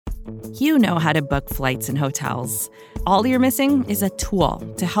You know how to book flights and hotels. All you're missing is a tool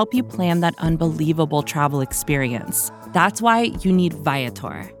to help you plan that unbelievable travel experience. That's why you need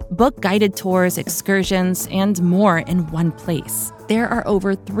Viator. Book guided tours, excursions, and more in one place. There are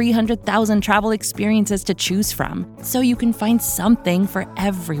over 300,000 travel experiences to choose from, so you can find something for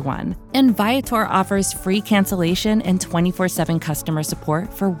everyone. And Viator offers free cancellation and 24/7 customer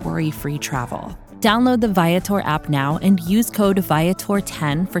support for worry-free travel. Download the Viator app now and use code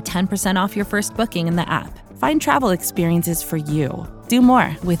Viator10 for 10% off your first booking in the app. Find travel experiences for you. Do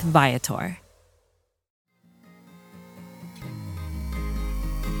more with Viator.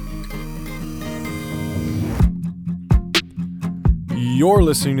 You're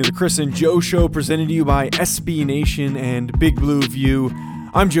listening to the Chris and Joe Show, presented to you by SB Nation and Big Blue View.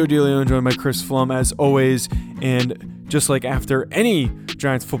 I'm Joe DeLeon, joined by Chris Flum, as always, and just like after any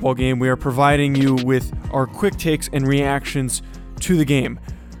Giants football game, we are providing you with our quick takes and reactions to the game.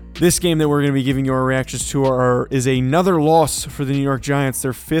 This game that we're going to be giving you our reactions to is another loss for the New York Giants,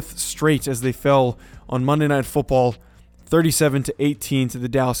 their fifth straight, as they fell on Monday Night Football 37-18 to the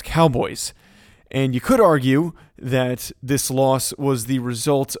Dallas Cowboys. And you could argue that this loss was the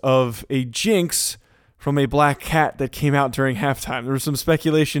result of a jinx from a black cat that came out during halftime. There was some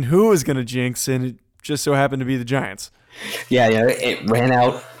speculation who was going to jinx, and it just so happened to be the Giants. Yeah, it ran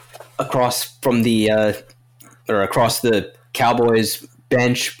out across the Cowboys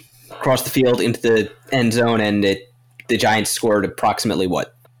bench, across the field into the end zone, and the Giants scored approximately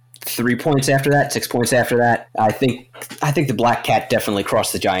 3 points after that, 6 points after that. I think the black cat definitely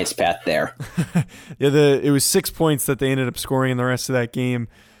crossed the Giants' path there. Yeah, it was 6 points that they ended up scoring in the rest of that game.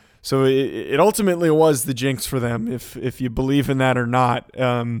 So it ultimately was the jinx for them, if you believe in that or not.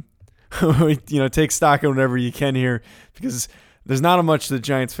 Take stock in whatever you can here, because there's not much that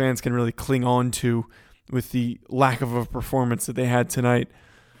Giants fans can really cling on to with the lack of a performance that they had tonight.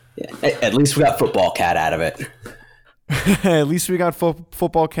 Yeah, at least we got football cat out of it. At least we got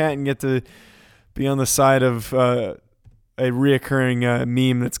football cat and get to be on the side of a reoccurring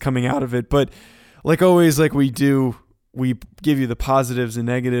meme that's coming out of it. But like always, like we do, we give you the positives and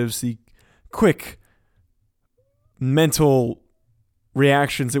negatives, the quick mental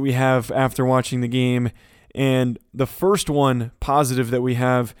reactions that we have after watching the game. And the first one positive that we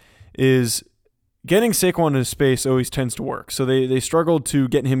have is getting Saquon into space always tends to work. So they struggled to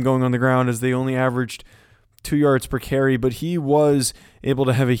get him going on the ground, as they only averaged 2 yards per carry, but he was able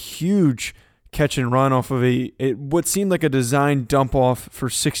to have a huge catch and run off of what seemed like a designed dump off for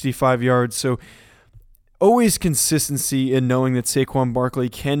 65 yards. So always consistency in knowing that Saquon Barkley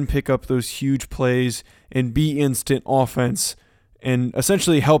can pick up those huge plays and be instant offense and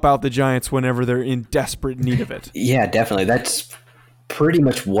essentially help out the Giants whenever they're in desperate need of it. Yeah, definitely. That's pretty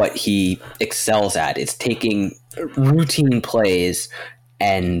much what he excels at. It's taking routine plays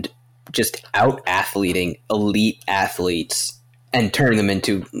and just out-athleting elite athletes and turning them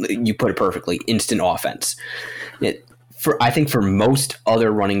into, you put it perfectly, instant offense. I think for most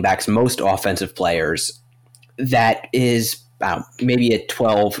other running backs, most offensive players, that is maybe a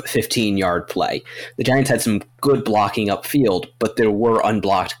 12, 15-yard play. The Giants had some good blocking upfield, but there were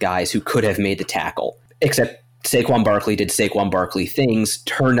unblocked guys who could have made the tackle. Except Saquon Barkley did Saquon Barkley things,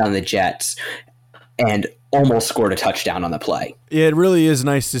 turned on the Jets, and almost scored a touchdown on the play. Yeah, it really is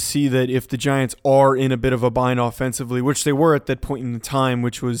nice to see that if the Giants are in a bit of a bind offensively, which they were at that point in the time,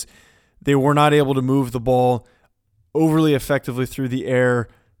 which was they were not able to move the ball overly effectively through the air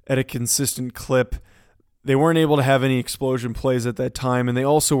at a consistent clip. They weren't able to have any explosion plays at that time, and they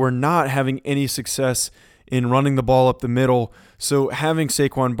also were not having any success in running the ball up the middle. So having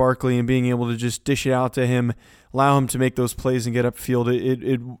Saquon Barkley and being able to just dish it out to him, allow him to make those plays and get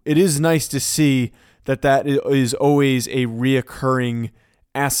upfield, it is nice to see that is always a reoccurring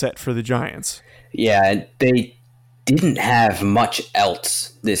asset for the Giants. Yeah, they didn't have much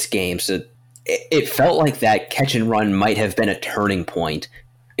else this game, so it felt like that catch and run might have been a turning point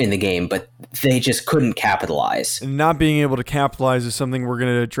in the game, but they just couldn't capitalize. And not being able to capitalize is something we're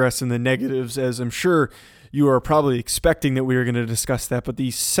going to address in the negatives, as I'm sure you are probably expecting that we were going to discuss that. But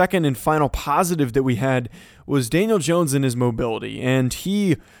the second and final positive that we had was Daniel Jones and his mobility, and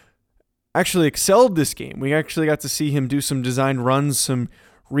he actually excelled this game. We actually got to see him do some designed runs, some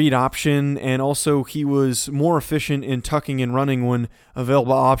read option, and also he was more efficient in tucking and running when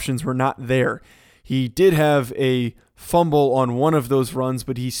available options were not there. He did have a fumble on one of those runs,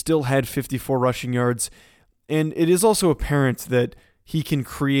 but he still had 54 rushing yards. And it is also apparent that he can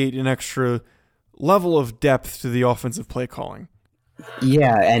create an extra level of depth to the offensive play calling.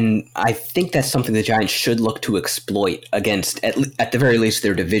 Yeah, and I think that's something the Giants should look to exploit against, at the very least,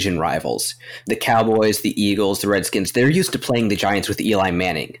 their division rivals. The Cowboys, the Eagles, the Redskins, they're used to playing the Giants with Eli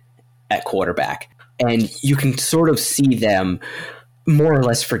Manning. at quarterback. And you can sort of see them more or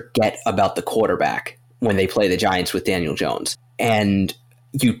less forget about the quarterback when they play the Giants with Daniel Jones. And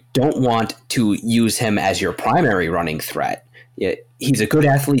you don't want to use him as your primary running threat. He's a good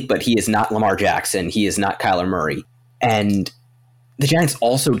athlete, but he is not Lamar Jackson. He is not Kyler Murray. And the Giants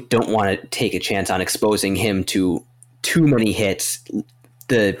also don't want to take a chance on exposing him to too many hits,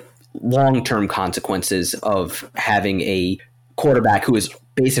 the long-term consequences of having a quarterback who is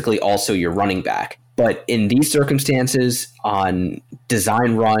basically also your running back. But in these circumstances, on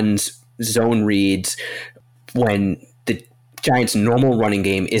design runs, zone reads, when the Giants' normal running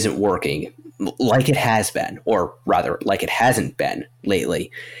game isn't working, like it has been, or rather, like it hasn't been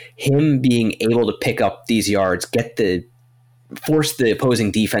lately, him being able to pick up these yards, force the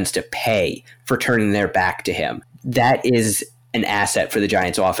opposing defense to pay for turning their back to him, that is an asset for the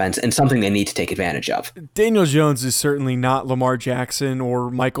Giants offense and something they need to take advantage of. Daniel Jones is certainly not Lamar Jackson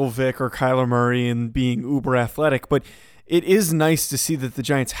or Michael Vick or Kyler Murray in being uber athletic, but it is nice to see that the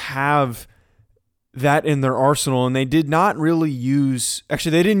Giants have that in their arsenal, and they did not really they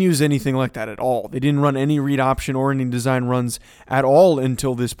didn't use anything like that at all. They didn't run any read option or any design runs at all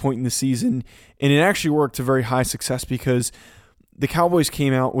until this point in the season, and it actually worked to very high success because the Cowboys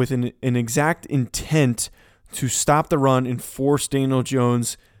came out with an exact intent to stop the run and force Daniel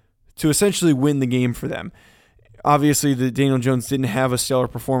Jones to essentially win the game for them. Obviously, the Daniel Jones didn't have a stellar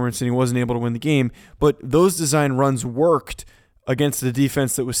performance and he wasn't able to win the game, but those design runs worked against the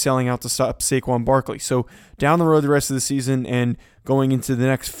defense that was selling out to stop Saquon Barkley. So down the road the rest of the season and going into the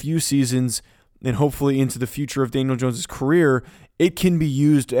next few seasons and hopefully into the future of Daniel Jones' career, it can be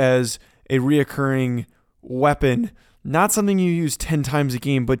used as a reoccurring weapon. Not something you use 10 times a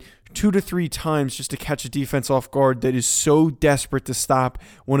game, but 2 to 3 times just to catch a defense off guard that is so desperate to stop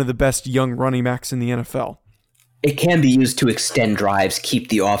one of the best young running backs in the NFL. It can be used to extend drives, keep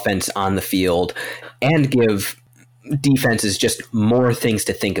the offense on the field, and give defenses just more things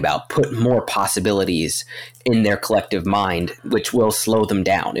to think about, put more possibilities in their collective mind, which will slow them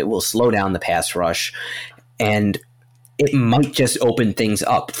down. It will slow down the pass rush, and it might just open things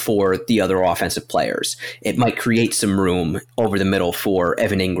up for the other offensive players. It might create some room over the middle for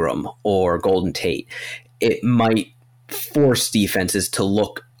Evan Ingram or Golden Tate. It might force defenses to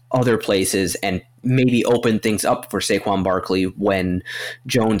look other places and maybe open things up for Saquon Barkley when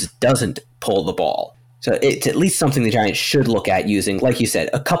Jones doesn't pull the ball. So it's at least something the Giants should look at using, like you said,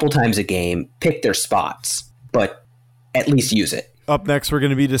 a couple times a game, pick their spots, but at least use it. Up next, we're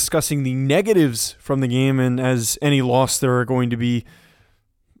going to be discussing the negatives from the game, and as any loss, there are going to be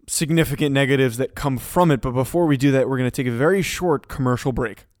significant negatives that come from it. But before we do that, we're going to take a very short commercial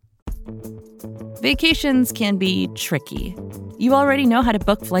break. Vacations can be tricky. You already know how to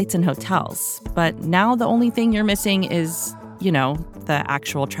book flights and hotels, but now the only thing you're missing is, the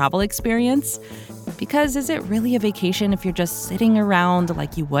actual travel experience. Because is it really a vacation if you're just sitting around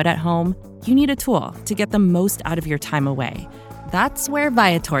like you would at home? You need a tool to get the most out of your time away. That's where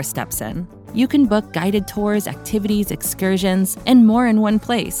Viator steps in. You can book guided tours, activities, excursions, and more in one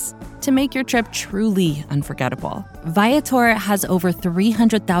place to make your trip truly unforgettable. Viator has over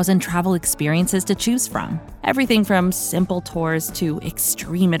 300,000 travel experiences to choose from. Everything from simple tours to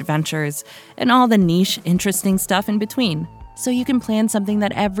extreme adventures and all the niche, interesting stuff in between. So you can plan something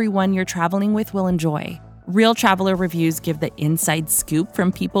that everyone you're traveling with will enjoy. Real traveler reviews give the inside scoop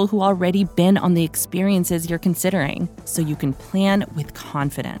from people who already been on the experiences you're considering, so you can plan with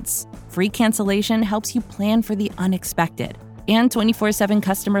confidence. Free cancellation helps you plan for the unexpected. And 24/7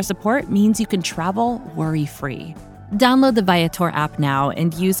 customer support means you can travel worry-free. Download the Viator app now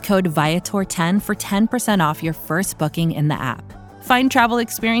and use code Viator10 for 10% off your first booking in the app. Find travel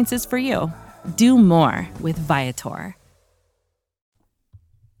experiences for you. Do more with Viator.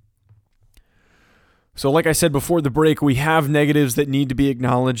 So like I said before the break, we have negatives that need to be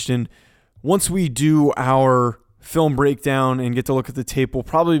acknowledged, and once we do our film breakdown and get to look at the tape, we'll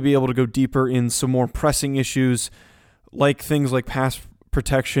probably be able to go deeper in some more pressing issues like things like pass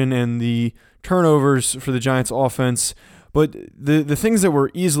protection and the turnovers for the Giants offense. But the things that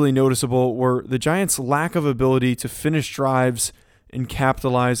were easily noticeable were the Giants' lack of ability to finish drives and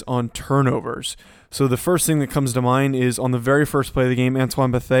capitalize on turnovers. So the first thing that comes to mind is on the very first play of the game,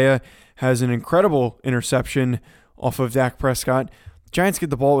 Antoine Bethea has an incredible interception off of Dak Prescott. Giants get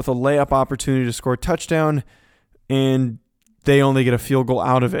the ball with a layup opportunity to score a touchdown, and they only get a field goal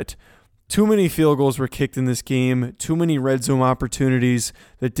out of it. Too many field goals were kicked in this game, too many red zone opportunities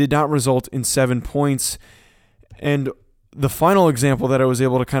that did not result in 7 points. And the final example that I was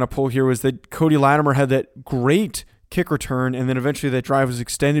able to kind of pull here was that Cody Latimer had that great kick return, and then eventually that drive was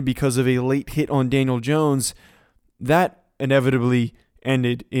extended because of a late hit on Daniel Jones. That inevitably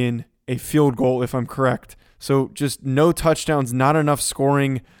ended in a field goal, if I'm correct. So just no touchdowns, not enough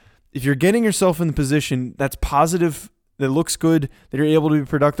scoring. If you're getting yourself in the position, that's positive, that looks good, that you're able to be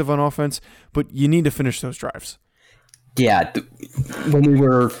productive on offense, but you need to finish those drives. Yeah, when we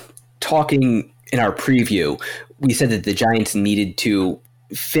were talking in our preview, we said that the Giants needed to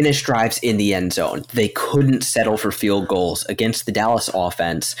finish drives in the end zone. They couldn't settle for field goals against the Dallas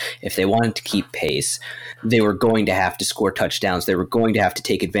offense. If they wanted to keep pace, they were going to have to score touchdowns. They were going to have to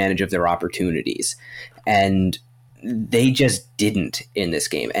take advantage of their opportunities. And they just didn't in this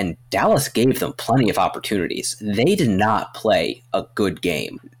game. And Dallas gave them plenty of opportunities. They did not play a good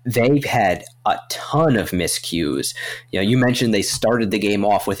game. They've had a ton of miscues. You mentioned they started the game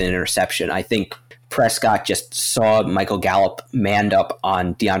off with an interception. I think Prescott just saw Michael Gallup manned up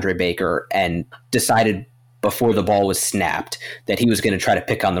on DeAndre Baker and decided before the ball was snapped that he was going to try to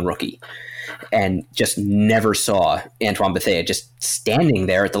pick on the rookie, and just never saw Antoine Bethea just standing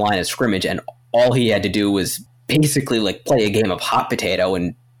there at the line of scrimmage, and all he had to do was basically like play a game of hot potato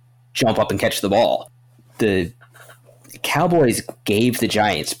and jump up and catch the ball. The Cowboys gave the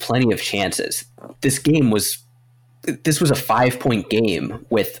Giants plenty of chances. This was a 5-point game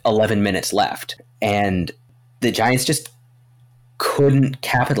with 11 minutes left, and the Giants just couldn't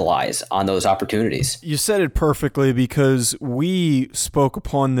capitalize on those opportunities. You said it perfectly, because we spoke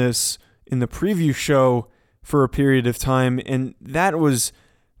upon this in the preview show for a period of time, and that was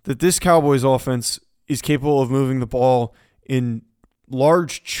that this Cowboys offense is capable of moving the ball in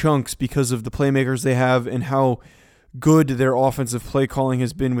large chunks because of the playmakers they have and how good their offensive play calling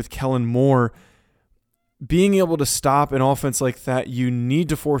has been with Kellen Moore. Being able to stop an offense like that, you need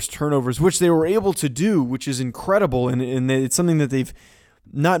to force turnovers, which they were able to do, which is incredible, and it's something that they've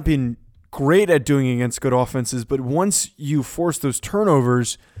not been great at doing against good offenses. But once you force those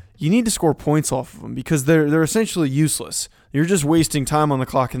turnovers, you need to score points off of them, because they're essentially useless. You're just wasting time on the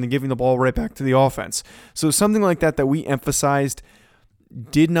clock and then giving the ball right back to the offense. So something like that we emphasized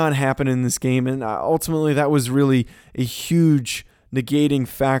did not happen in this game, and ultimately that was really a huge negating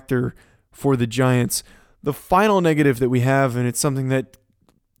factor for the Giants. The final negative that we have, and it's something that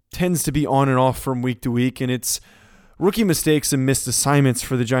tends to be on and off from week to week, and it's rookie mistakes and missed assignments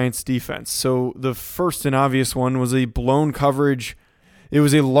for the Giants defense. So the first and obvious one was a blown coverage. It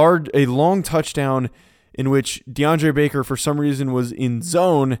was a long touchdown in which DeAndre Baker, for some reason, was in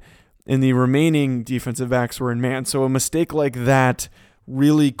zone and the remaining defensive backs were in man. So a mistake like that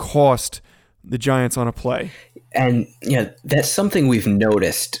really cost the Giants on a play. And that's something we've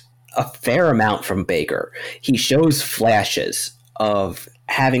noticed a fair amount from Baker. He shows flashes of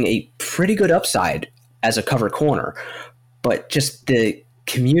having a pretty good upside as a cover corner, but just the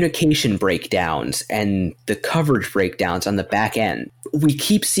communication breakdowns and the coverage breakdowns on the back end, we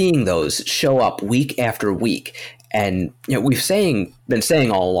keep seeing those show up week after week. And we've been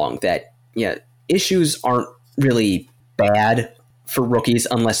saying all along that issues aren't really bad for rookies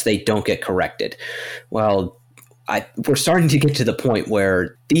unless they don't get corrected. Well, we're starting to get to the point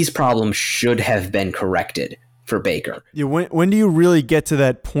where these problems should have been corrected for Baker. Yeah, when do you really get to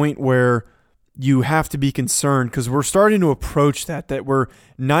that point where you have to be concerned? Because we're starting to approach that we're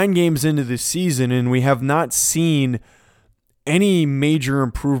 9 games into the season and we have not seen any major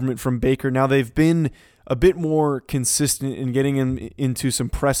improvement from Baker. Now, they've been a bit more consistent in getting him into some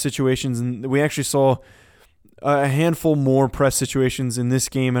press situations, and we actually saw a handful more press situations in this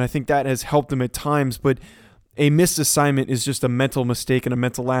game, and I think that has helped them at times. But a missed assignment is just a mental mistake and a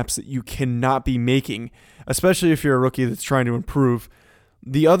mental lapse that you cannot be making, especially if you're a rookie that's trying to improve.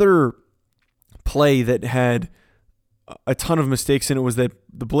 The other play that had a ton of mistakes in it was that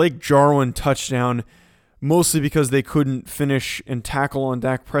the Blake Jarwin touchdown, mostly because they couldn't finish and tackle on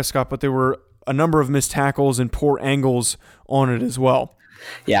Dak Prescott, but there were a number of missed tackles and poor angles on it as well.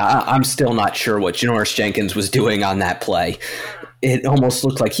 Yeah, I'm still not sure what Janoris Jenkins was doing on that play. It almost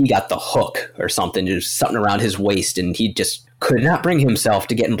looked like he got the hook or something, just something around his waist, and he just could not bring himself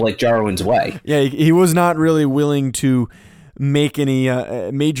to get in Blake Jarwin's way. Yeah, he was not really willing to make any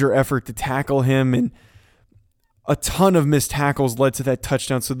major effort to tackle him, and a ton of missed tackles led to that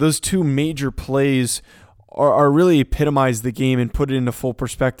touchdown. So those two major plays are really epitomize the game and put it into full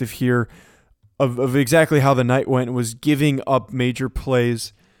perspective here of exactly how the night went. It was giving up major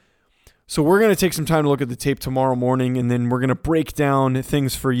plays. So we're going to take some time to look at the tape tomorrow morning, and then we're going to break down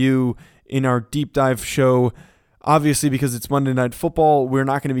things for you in our deep dive show. Obviously, because it's Monday Night Football, we're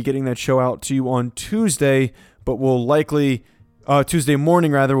not going to be getting that show out to you on Tuesday, but we'll likely, Tuesday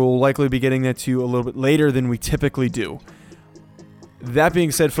morning rather, we'll likely be getting that to you a little bit later than we typically do. That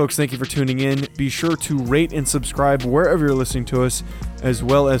being said, folks, thank you for tuning in. Be sure to rate and subscribe wherever you're listening to us, as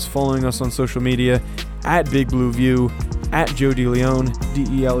well as following us on social media at Big Blue View, at Joe DeLeon,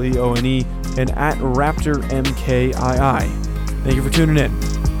 DeLeone, and at Raptor MKII. Thank you for tuning in.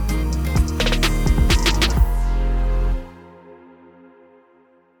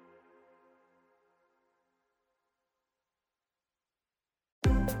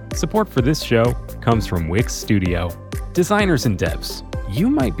 Support for this show comes from Wix Studio. Designers and devs, you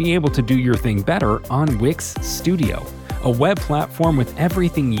might be able to do your thing better on Wix Studio, a web platform with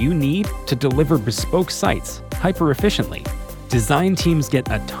everything you need to deliver bespoke sites hyper-efficiently. Design teams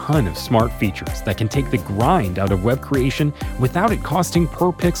get a ton of smart features that can take the grind out of web creation without it costing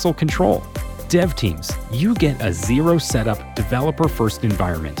per-pixel control. Dev teams, you get a zero-setup, developer-first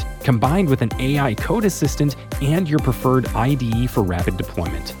environment, combined with an AI code assistant and your preferred IDE for rapid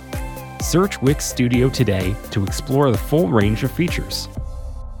deployment. Search Wix Studio today to explore the full range of features.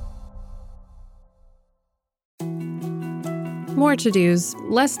 More to-dos,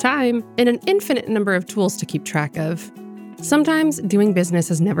 less time, and an infinite number of tools to keep track of. Sometimes doing business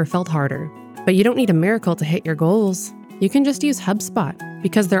has never felt harder, but you don't need a miracle to hit your goals. You can just use HubSpot,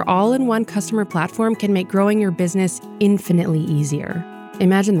 because their all-in-one customer platform can make growing your business infinitely easier.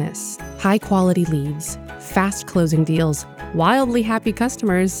 Imagine this: high-quality leads, fast closing deals, wildly happy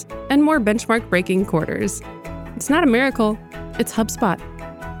customers, and more benchmark-breaking quarters. It's not a miracle, it's HubSpot.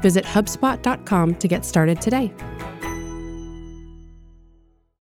 Visit HubSpot.com to get started today.